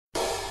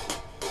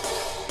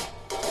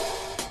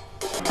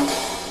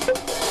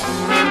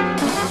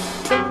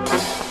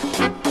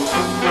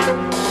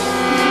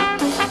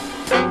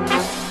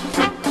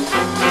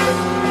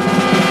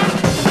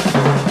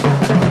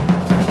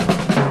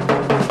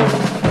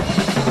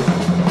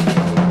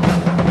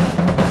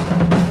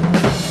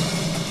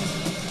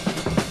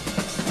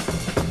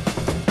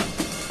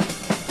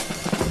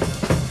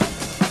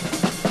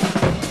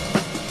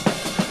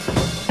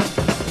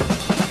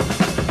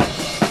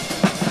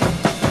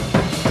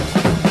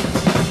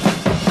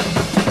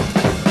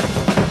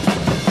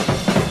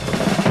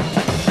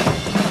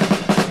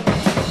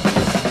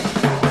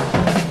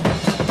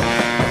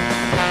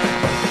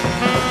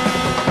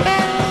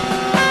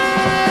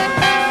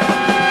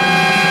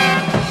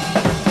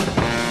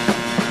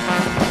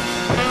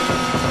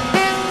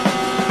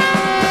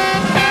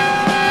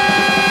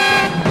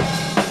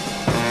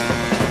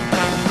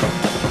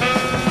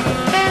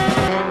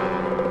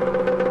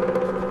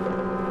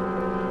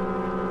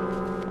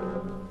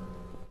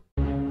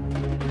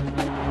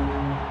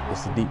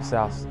It's the Deep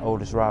South's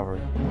oldest rivalry.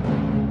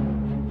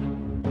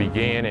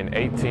 Began in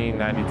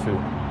 1892.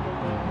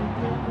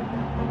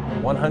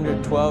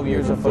 112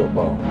 years of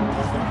football.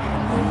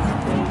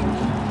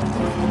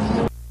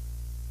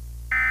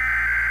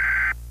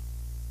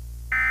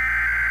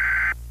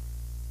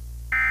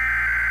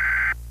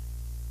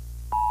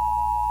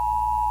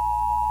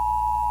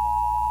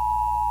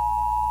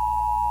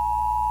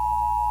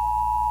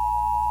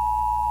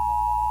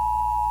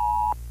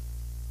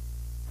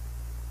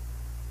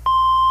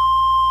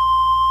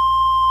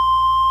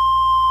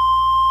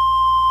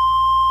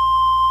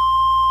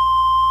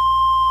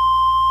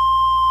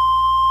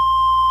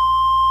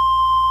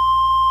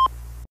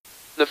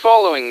 The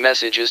following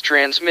message is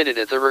transmitted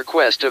at the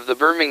request of the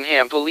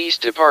Birmingham Police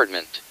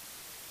Department.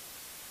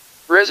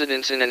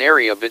 Residents in an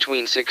area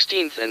between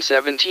 16th and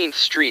 17th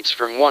Streets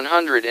from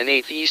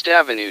 108th East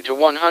Avenue to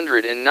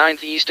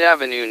 109th East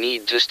Avenue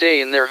need to stay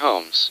in their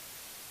homes.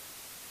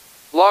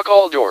 Lock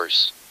all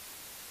doors.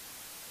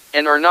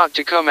 And are not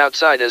to come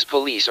outside as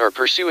police are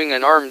pursuing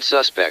an armed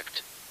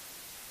suspect.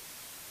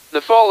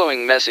 The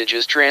following message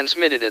is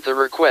transmitted at the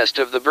request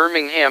of the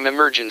Birmingham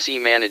Emergency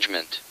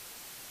Management.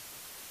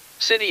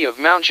 City of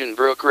Mountain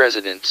Brook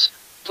residents,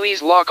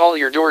 please lock all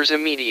your doors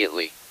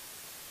immediately.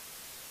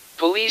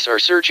 Police are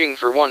searching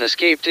for one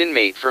escaped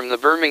inmate from the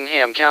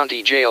Birmingham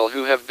County Jail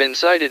who have been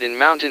sighted in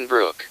Mountain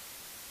Brook.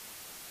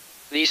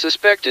 The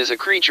suspect is a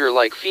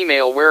creature-like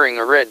female wearing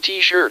a red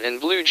t-shirt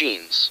and blue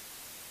jeans.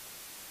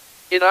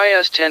 It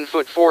is 10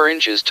 foot 4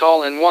 inches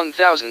tall and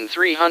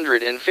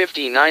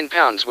 1,359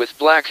 pounds with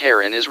black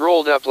hair and is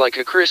rolled up like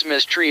a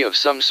Christmas tree of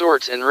some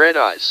sorts and red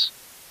eyes.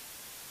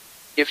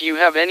 If you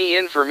have any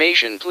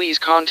information, please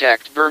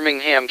contact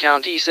Birmingham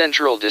County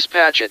Central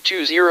Dispatch at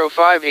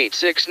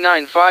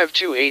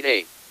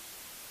 205-869-5288.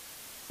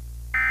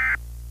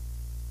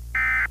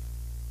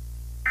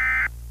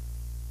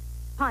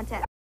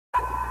 Contact.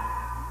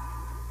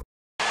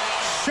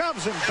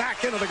 Shoves him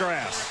back into the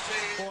grass.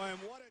 Boy, and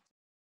what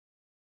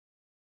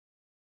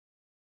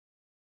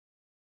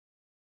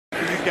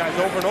these guys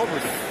over and over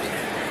again.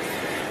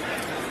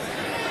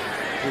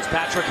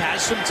 Fitzpatrick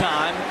has some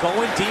time,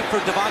 going deep for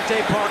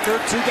Devontae Parker.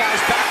 Two guys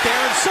back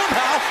there, and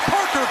somehow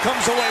Parker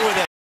comes away with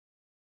it.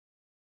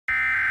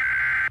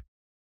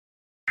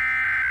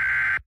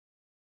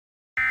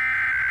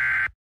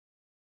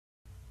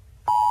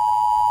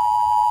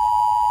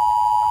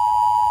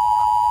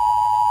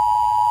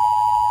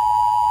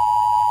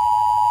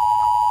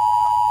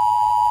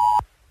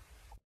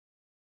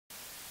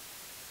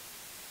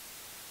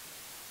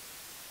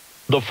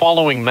 The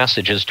following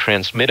message is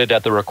transmitted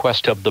at the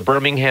request of the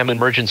Birmingham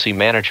Emergency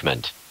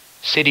Management.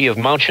 City of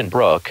Mountain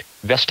Brook,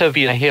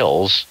 Vestavia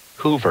Hills,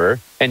 Hoover,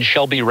 and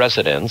Shelby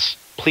residents,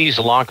 please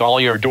lock all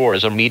your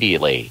doors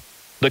immediately.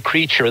 The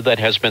creature that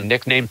has been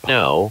nicknamed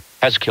No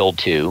has killed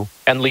 2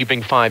 and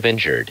leaving 5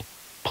 injured.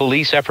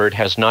 Police effort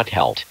has not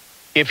helped.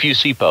 If you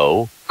see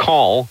POE,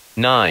 call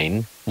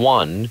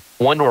 911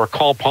 or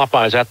call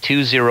Popeyes at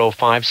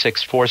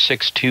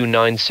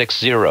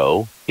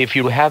 205-646-2960. If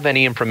you have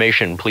any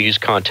information, please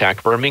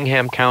contact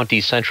Birmingham County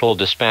Central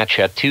Dispatch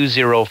at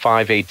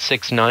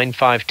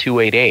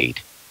 205-869-5288.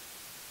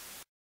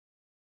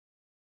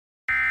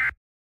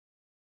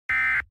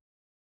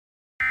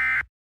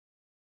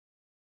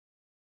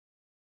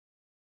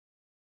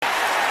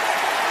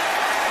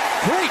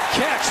 Great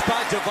catch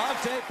by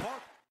Devontae Parker.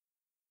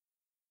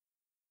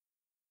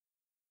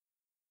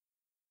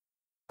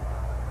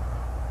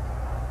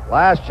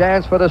 Last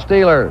chance for the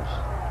Steelers.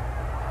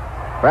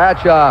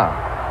 Bradshaw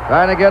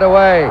trying to get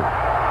away.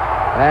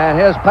 And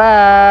his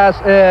pass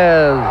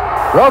is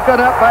broken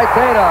up by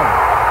Tatum.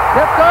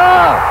 Tipped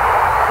off.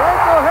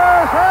 Franco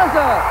Harris has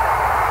it.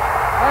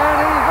 And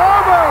he's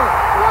over.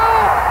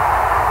 What?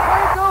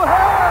 Franco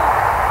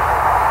Harris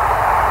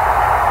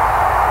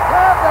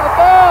grabbed the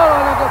ball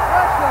on a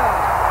deflection.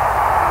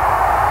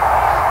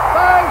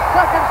 5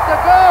 seconds to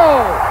go.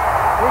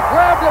 He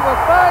grabbed it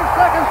with 5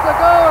 seconds to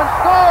go and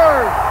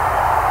scored.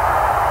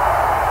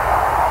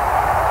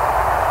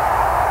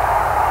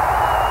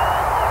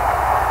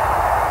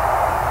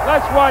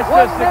 Let's watch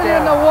this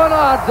again. 1,000,000 to 1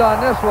 odds on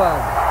this one.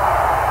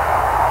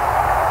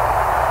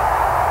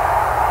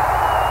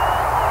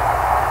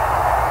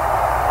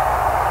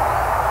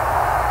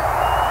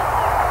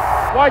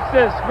 Watch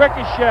this,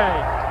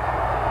 Ricochet.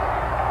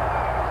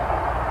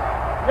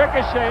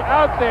 Ricochet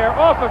out there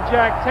off of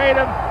Jack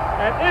Tatum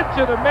and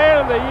into the Man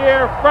of the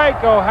Year,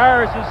 Franco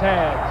Harris's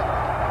hands.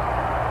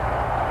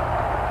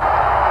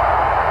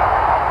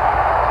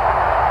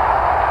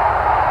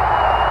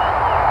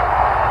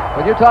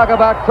 When you talk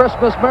about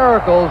Christmas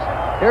miracles,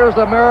 here's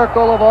the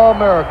miracle of all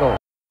miracles.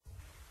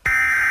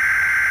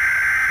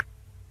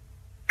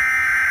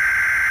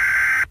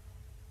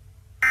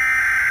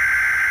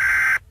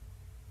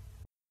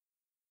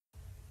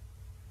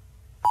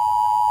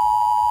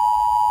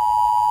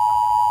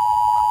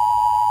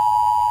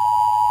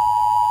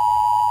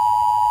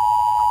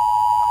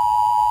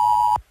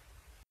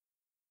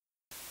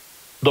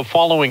 The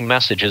following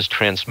message is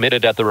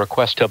transmitted at the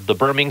request of the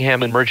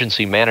Birmingham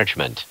Emergency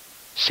Management.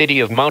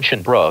 City of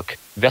Mountain Brook,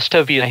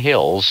 Vestavia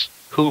Hills,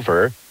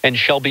 Hoover, and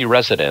Shelby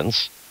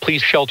residents,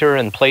 please shelter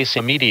in place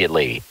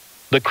immediately.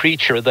 The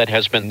creature that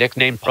has been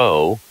nicknamed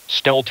POE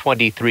stole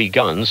 23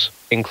 guns,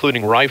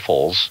 including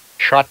rifles,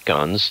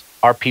 shotguns,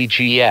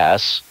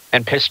 RPGs,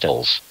 and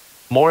pistols.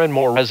 More and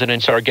more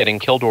residents are getting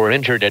killed or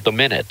injured at the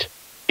minute.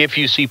 If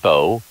you see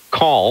POE,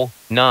 call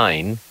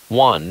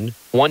 911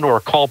 or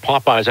call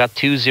Popeyes at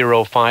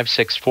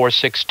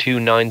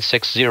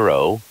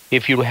 205-646-2960.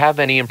 If you have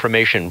any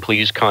information,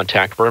 please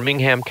contact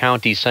Birmingham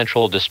County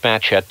Central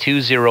Dispatch at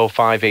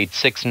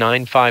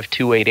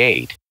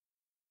 205-869-5288.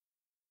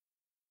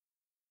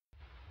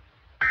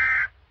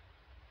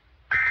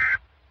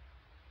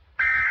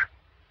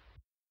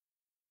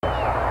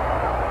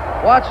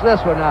 Watch this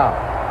one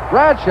now.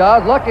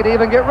 Bradshaw's lucky to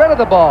even get rid of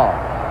the ball.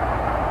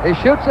 He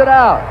shoots it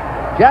out.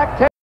 Jack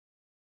Taylor.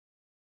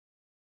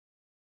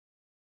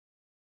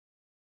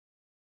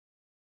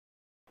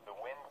 The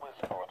wind was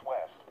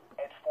northwest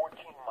at 14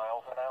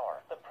 miles an hour.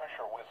 The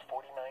pressure was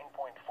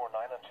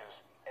 49.49 inches.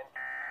 And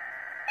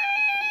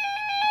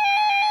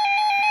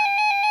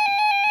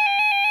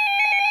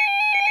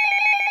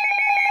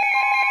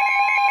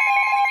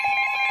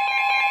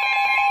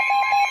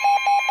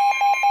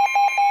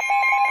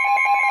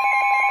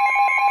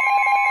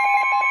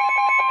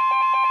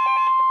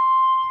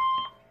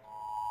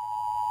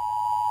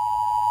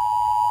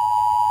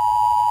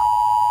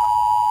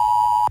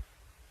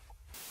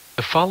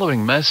The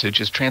following message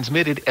is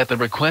transmitted at the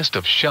request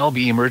of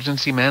Shelby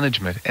Emergency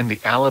Management and the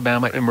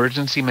Alabama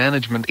Emergency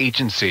Management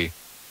Agency.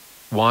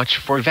 Watch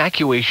for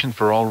evacuation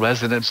for all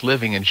residents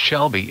living in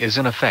Shelby is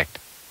in effect.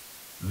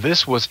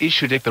 This was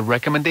issued at the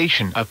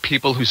recommendation of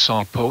people who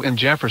saw POE in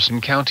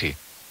Jefferson County.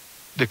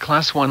 The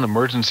Class 1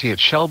 emergency at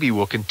Shelby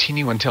will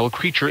continue until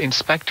creature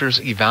inspectors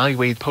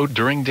evaluate POE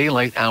during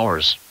daylight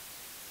hours.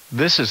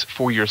 This is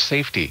for your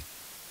safety.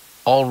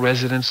 All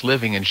residents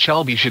living in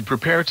Shelby should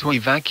prepare to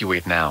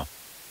evacuate now.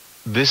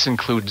 This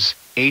includes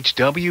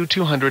HW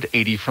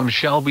 280 from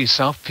Shelby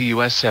South to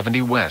US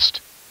 70 West,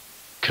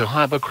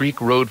 Cahaba Creek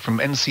Road from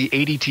NC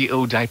 80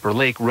 to Diaper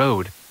Lake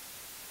Road,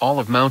 all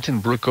of Mountain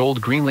Brook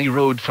Old Greenlee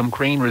Road from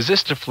Crane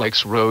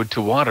Resistorflex Road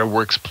to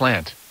Waterworks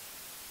Plant,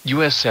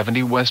 US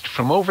 70 West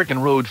from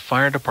Overton Road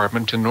Fire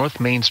Department to North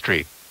Main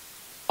Street.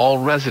 All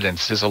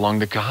residences along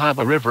the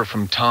Cahaba River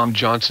from Tom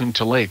Johnson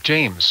to Lake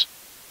James.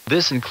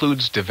 This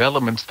includes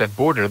developments that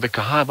border the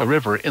Cahaba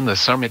River in the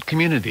Summit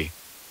community.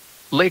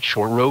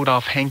 Lakeshore Road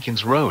off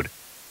Hankins Road,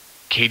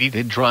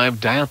 Katydid Drive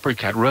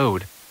Diapercat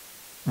Road,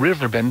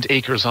 Riverbend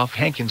Acres off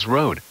Hankins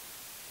Road,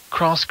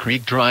 Cross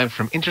Creek Drive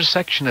from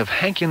intersection of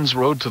Hankins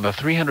Road to the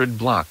 300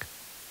 block.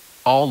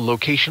 All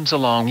locations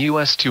along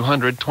US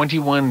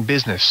 221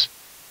 Business,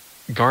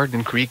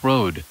 Garden Creek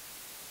Road,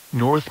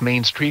 North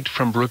Main Street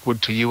from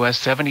Brookwood to US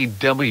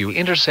 70W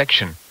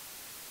intersection,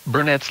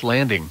 Burnett's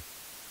Landing,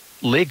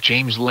 Lake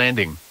James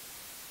Landing.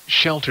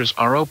 Shelters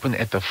are open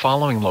at the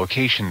following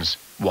locations: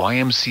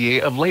 YMCA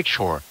of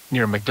Lakeshore,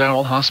 near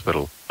McDowell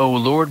Hospital, O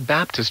Lord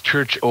Baptist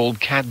Church, Old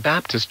Cat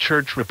Baptist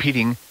Church.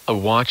 Repeating, a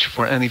watch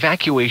for an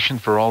evacuation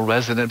for all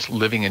residents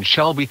living in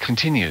Shelby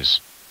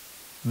continues.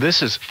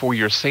 This is for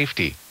your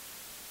safety.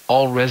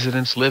 All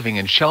residents living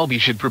in Shelby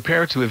should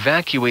prepare to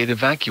evacuate.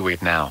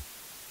 Evacuate now.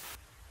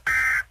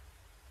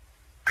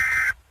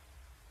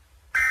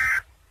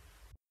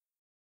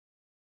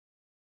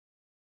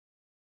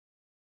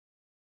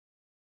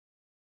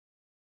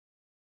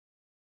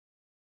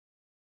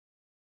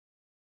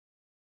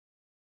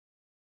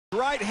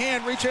 Right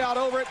hand, reach out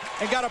over it,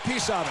 and got a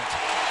piece of it.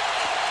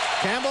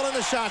 Campbell in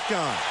the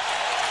shotgun.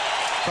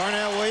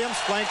 Carnell Williams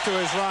flanked to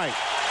his right.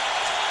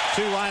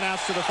 Two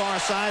wideouts to the far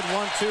side,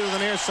 1-2 to the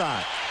near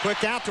side.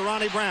 Quick out to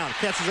Ronnie Brown.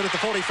 Catches it at the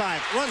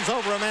 45. Runs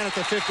over a man at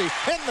the 50 in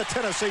the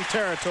Tennessee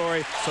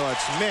territory. So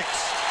it's Mix,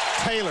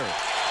 Taylor,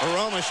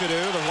 Aroma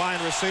Shadu, the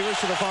wide receivers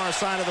to the far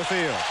side of the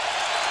field.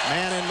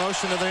 Man in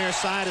motion to the near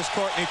side is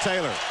Courtney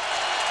Taylor.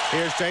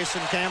 Here's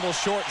Jason Campbell,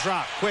 short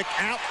drop, quick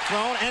out,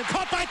 thrown, and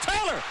caught by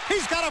Taylor.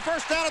 He's got a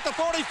first down at the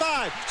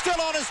 45, still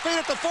on his feet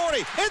at the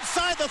 40,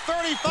 inside the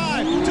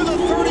 35, to the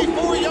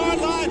 34-yard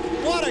line.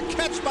 What a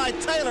catch by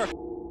Taylor.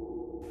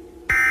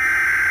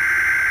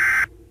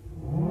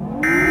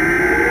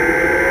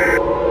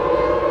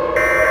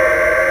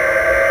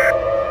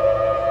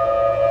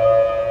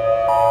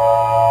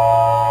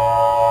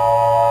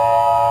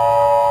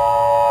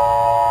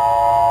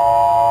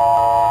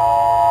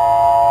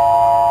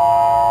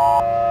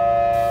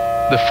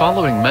 The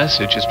following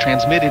message is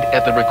transmitted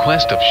at the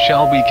request of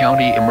Shelby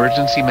County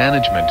Emergency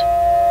Management.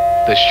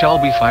 The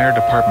Shelby Fire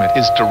Department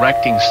is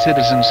directing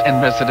citizens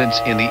and residents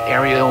in the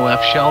area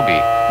of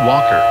Shelby,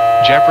 Walker,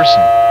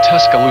 Jefferson,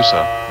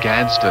 Tuscaloosa,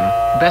 Gadsden,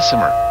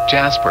 Bessemer,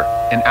 Jasper,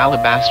 and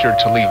Alabaster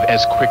to leave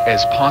as quick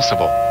as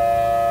possible.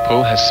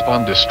 POE has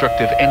spawned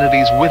destructive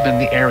entities within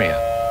the area.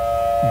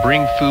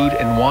 Bring food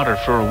and water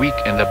for a week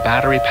and a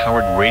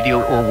battery-powered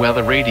radio or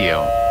weather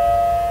radio.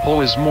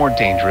 POE is more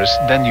dangerous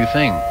than you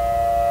think.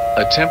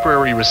 A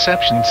temporary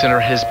reception center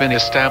has been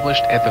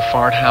established at the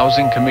Fard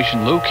Housing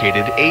Commission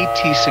located AT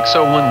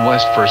 601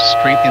 West 1st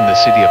Street in the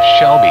city of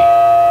Shelby.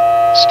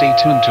 Stay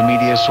tuned to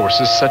media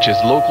sources such as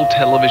local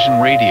television,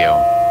 radio,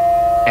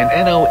 and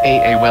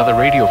NOAA weather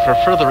radio for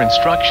further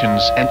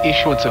instructions and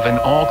issuance of an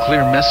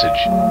all-clear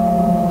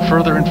message.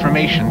 Further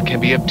information can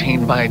be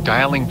obtained by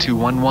dialing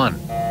 211.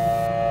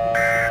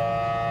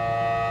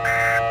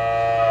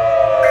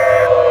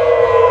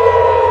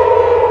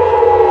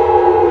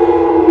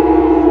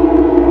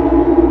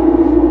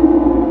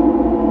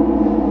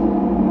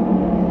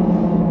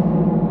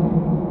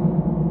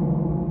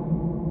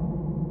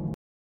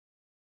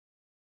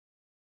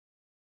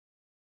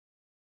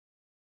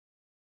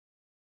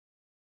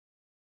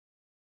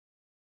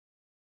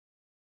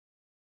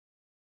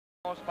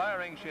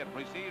 Firing ship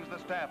receives the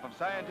staff of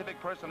scientific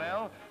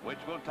personnel, which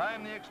will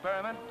time the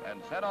experiment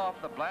and set off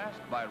the blast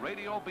by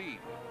radio beam.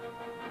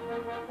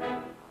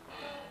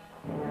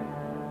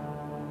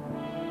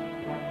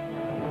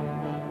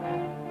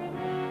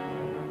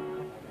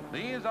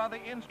 These are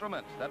the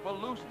instruments that will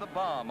loose the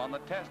bomb on the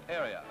test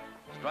area.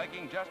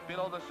 Striking just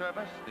below the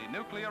surface, the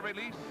nuclear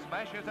release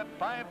smashes at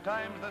 5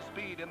 times the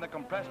speed in the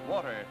compressed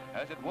water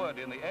as it would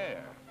in the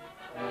air.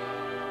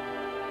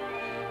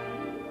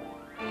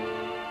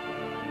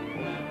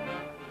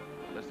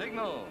 The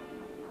signal,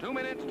 2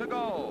 minutes to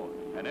go,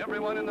 and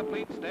everyone in the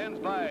fleet stands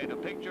by to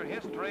picture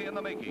history in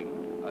the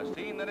making, a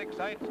scene that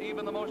excites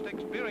even the most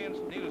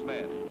experienced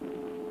newsmen.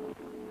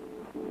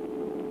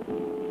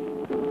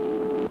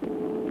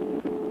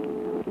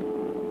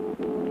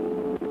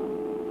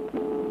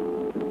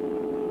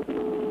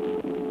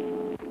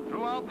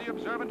 Throughout the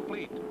observant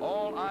fleet,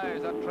 all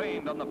eyes are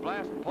trained on the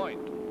blast point.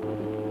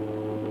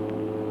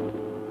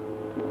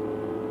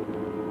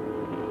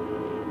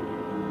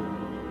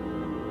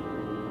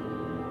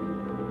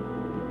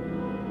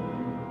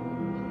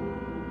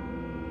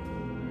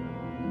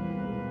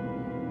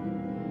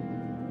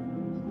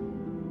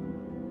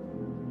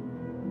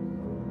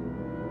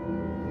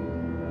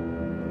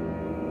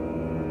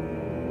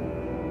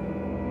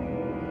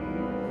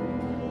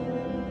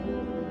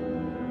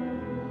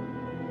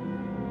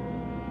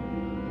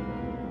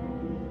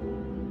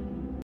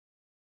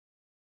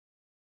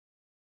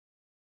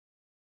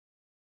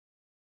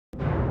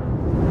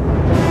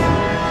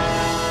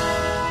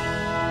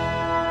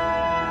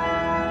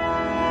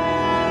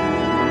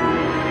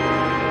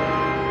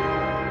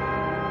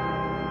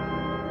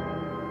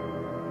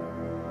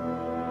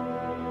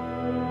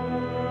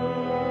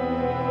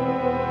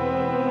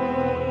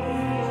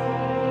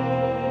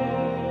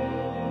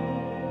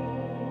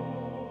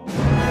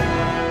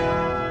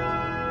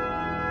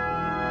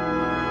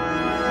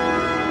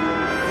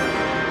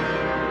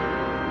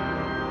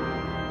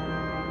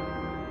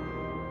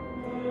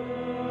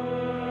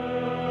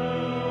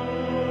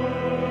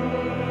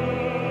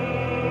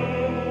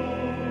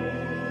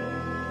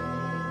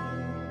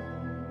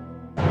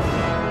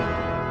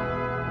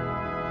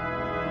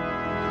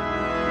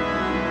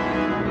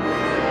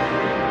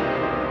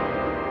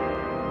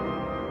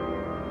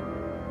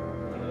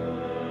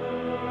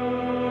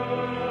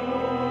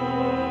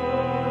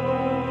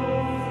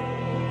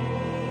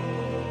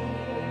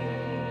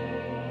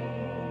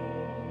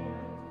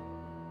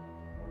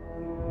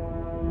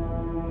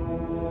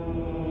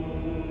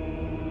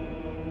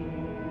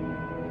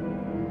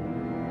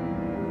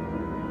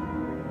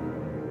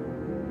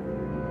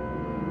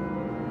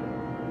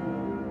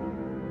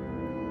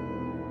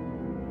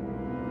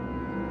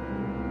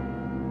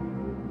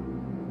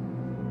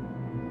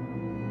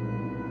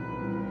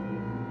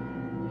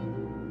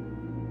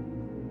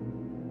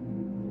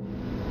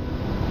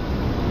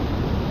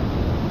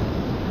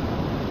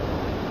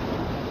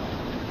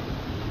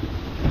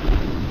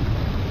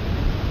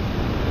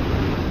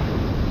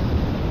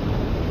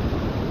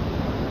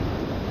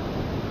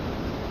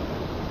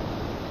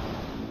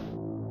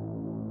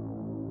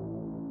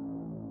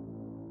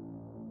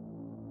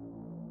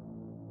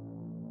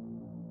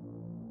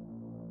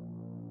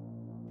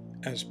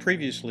 As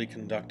previously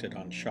conducted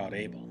on Shot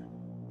Able,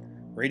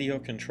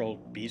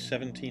 radio-controlled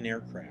B-17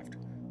 aircraft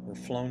were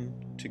flown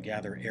to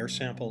gather air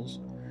samples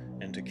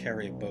and to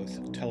carry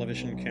both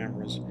television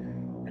cameras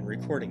and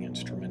recording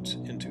instruments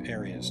into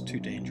areas too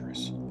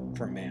dangerous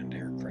for manned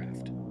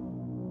aircraft.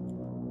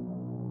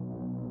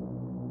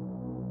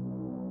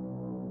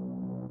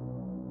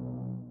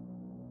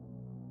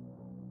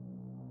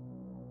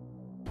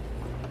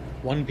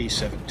 One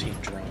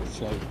B-17 drone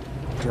flew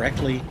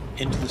directly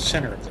into the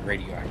center of the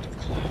radioactive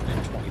cloud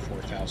at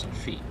 24,000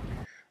 feet,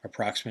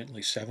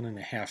 approximately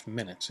 7.5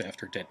 minutes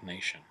after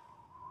detonation.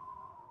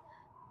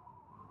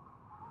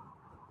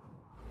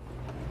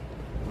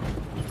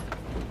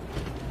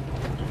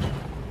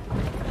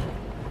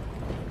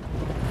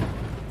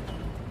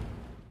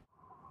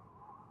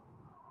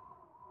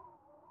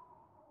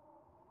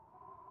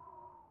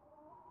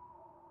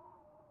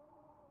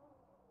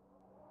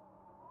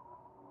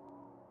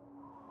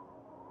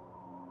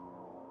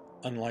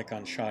 Unlike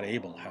on Shot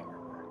Able,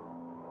 however,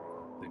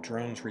 the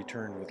drones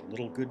returned with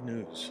little good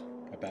news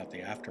about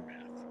the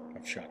aftermath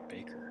of Shot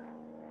Baker.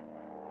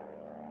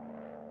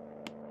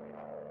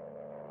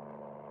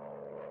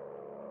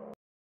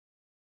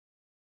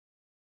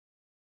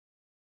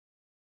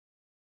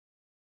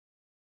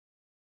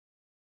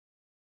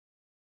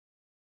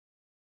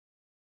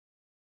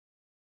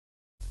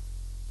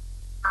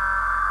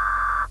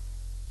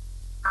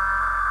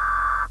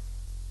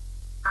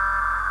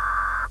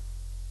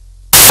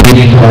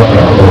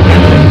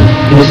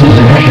 This is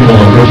a national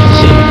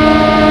emergency.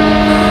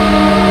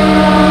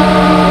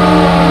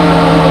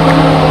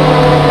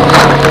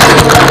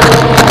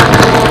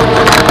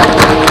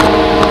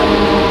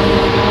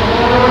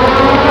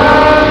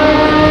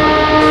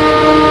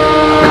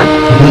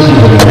 This is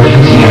an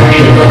emergency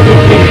action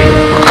notification.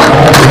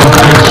 All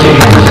frontline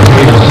stations and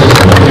cable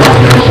system have now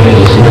transmitted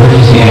this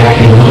emergency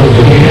action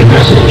notification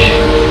message.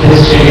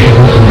 This station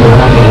was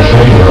interrupted its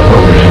regular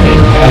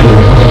programming at the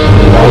request of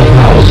the White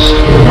House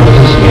to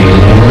participate in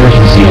the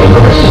emergency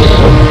alert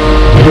system.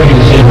 During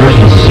this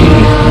emergency,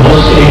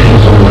 most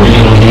stations will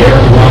remain on the air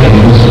providing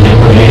news and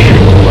information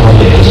to the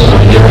public in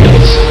assigned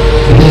areas.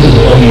 This is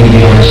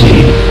WBRC,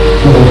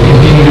 who will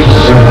continue to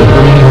serve the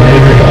Birmingham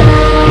area.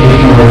 If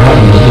you are not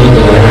in the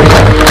local area,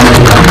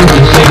 you will use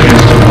the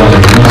stations to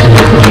provide news and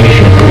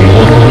information for your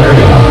local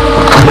area.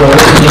 You are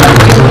listening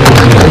to the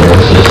emergency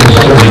alert system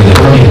serving the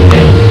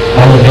Birmingham,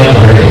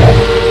 Alabama area.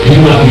 Do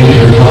not use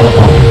your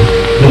telephone.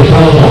 The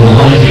telephone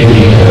lines may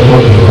be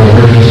open for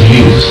emergency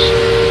use.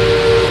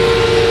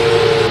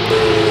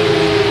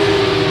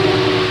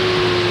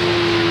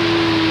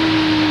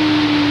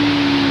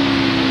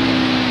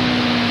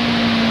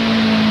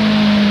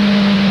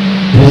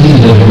 This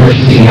is an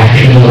emergency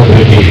action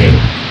notification.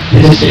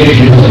 This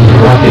station was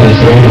interrupted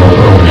its radio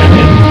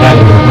programming at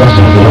the request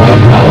of the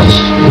White House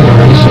to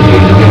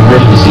participate in the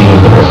emergency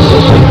alert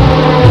system.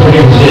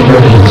 During this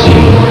emergency,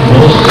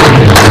 most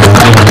stations will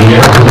remain on the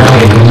air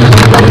providing news and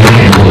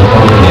information to the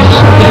public in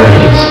assigned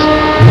areas.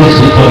 This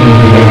is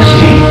WBRC,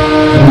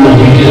 who will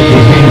be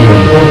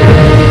discontinuing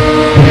programming.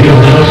 If you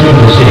have now tuned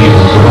the station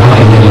to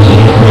provide news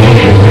and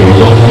information for your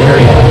local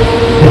area,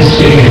 this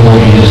station will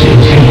be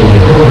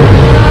discontinuing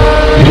programming.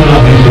 Do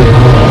not use your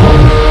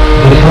telephone.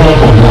 The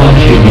telephone line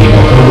should be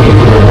open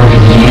for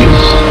emergency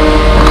use.